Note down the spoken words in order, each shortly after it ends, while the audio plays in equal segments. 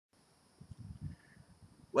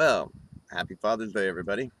Well, happy Father's Day,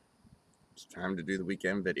 everybody. It's time to do the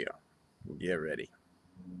weekend video. Get ready.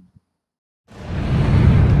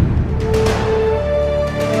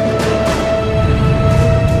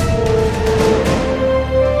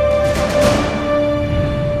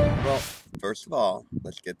 Well, first of all,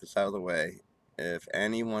 let's get this out of the way. If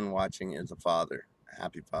anyone watching is a father,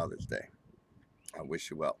 happy Father's Day. I wish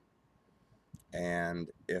you well. And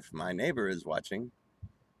if my neighbor is watching,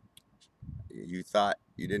 you thought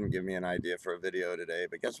you didn't give me an idea for a video today,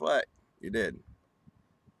 but guess what? You did.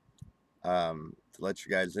 To let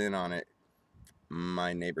you guys in on it,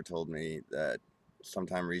 my neighbor told me that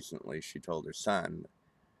sometime recently she told her son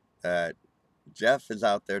that Jeff is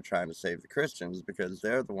out there trying to save the Christians because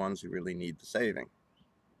they're the ones who really need the saving.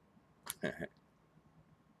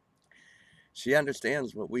 She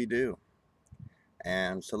understands what we do.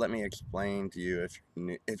 And so let me explain to you,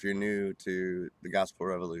 if you're new to the Gospel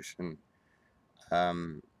Revolution,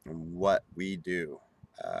 what we do,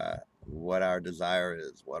 what our desire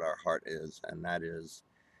is, what our heart is, and that is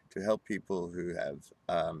to help people who have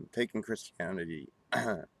taken Christianity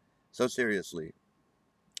so seriously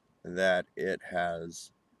that it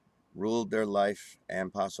has ruled their life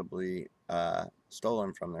and possibly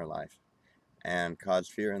stolen from their life and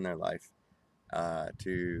caused fear in their life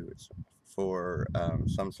for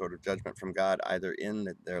some sort of judgment from God, either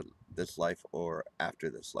in this life or after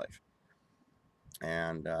this life.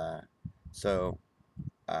 And so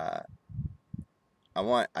I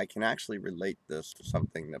can actually relate this to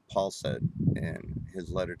something that Paul said in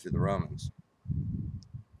his letter to the Romans.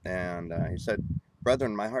 And he said,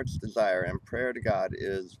 "Brethren, my heart's desire and prayer to God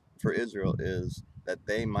is for Israel is that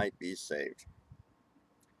they might be saved.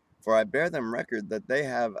 For I bear them record that they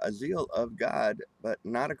have a zeal of God, but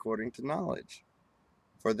not according to knowledge.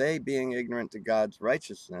 For they, being ignorant to God's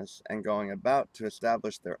righteousness, and going about to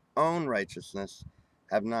establish their own righteousness,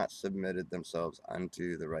 have not submitted themselves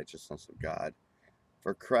unto the righteousness of God.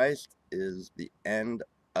 For Christ is the end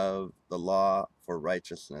of the law for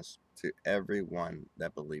righteousness to every one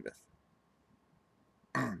that believeth."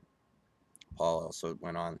 Paul also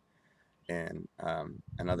went on in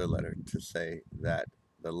another letter to say that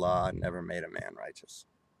the law never made a man righteous.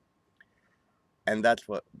 And that's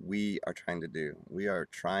what we are trying to do. We are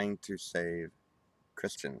trying to save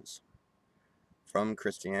Christians from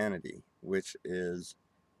Christianity, which is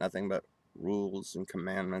nothing but rules and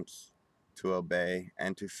commandments to obey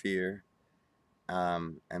and to fear,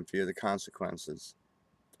 and fear the consequences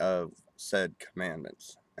of said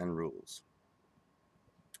commandments and rules,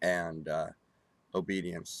 and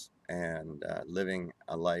obedience, and living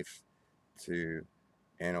a life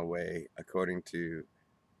in a way according to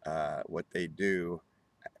what they do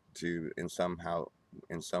to in some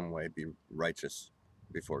way be righteous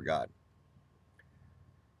before God.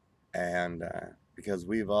 And because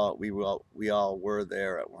we all were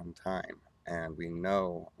there at one time, and we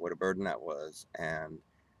know what a burden that was, and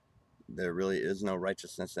there really is no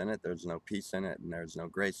righteousness in it, there's no peace in it, and there's no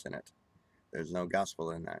grace in it. There's no gospel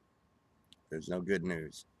in that. There's no good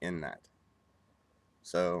news in that.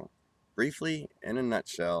 So, briefly, in a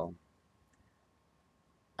nutshell,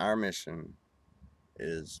 our mission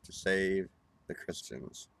is to save the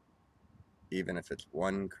Christians, even if it's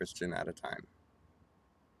one Christian at a time.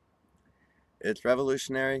 It's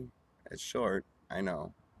revolutionary. It's short, I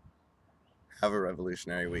know. Have a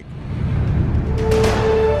revolutionary week.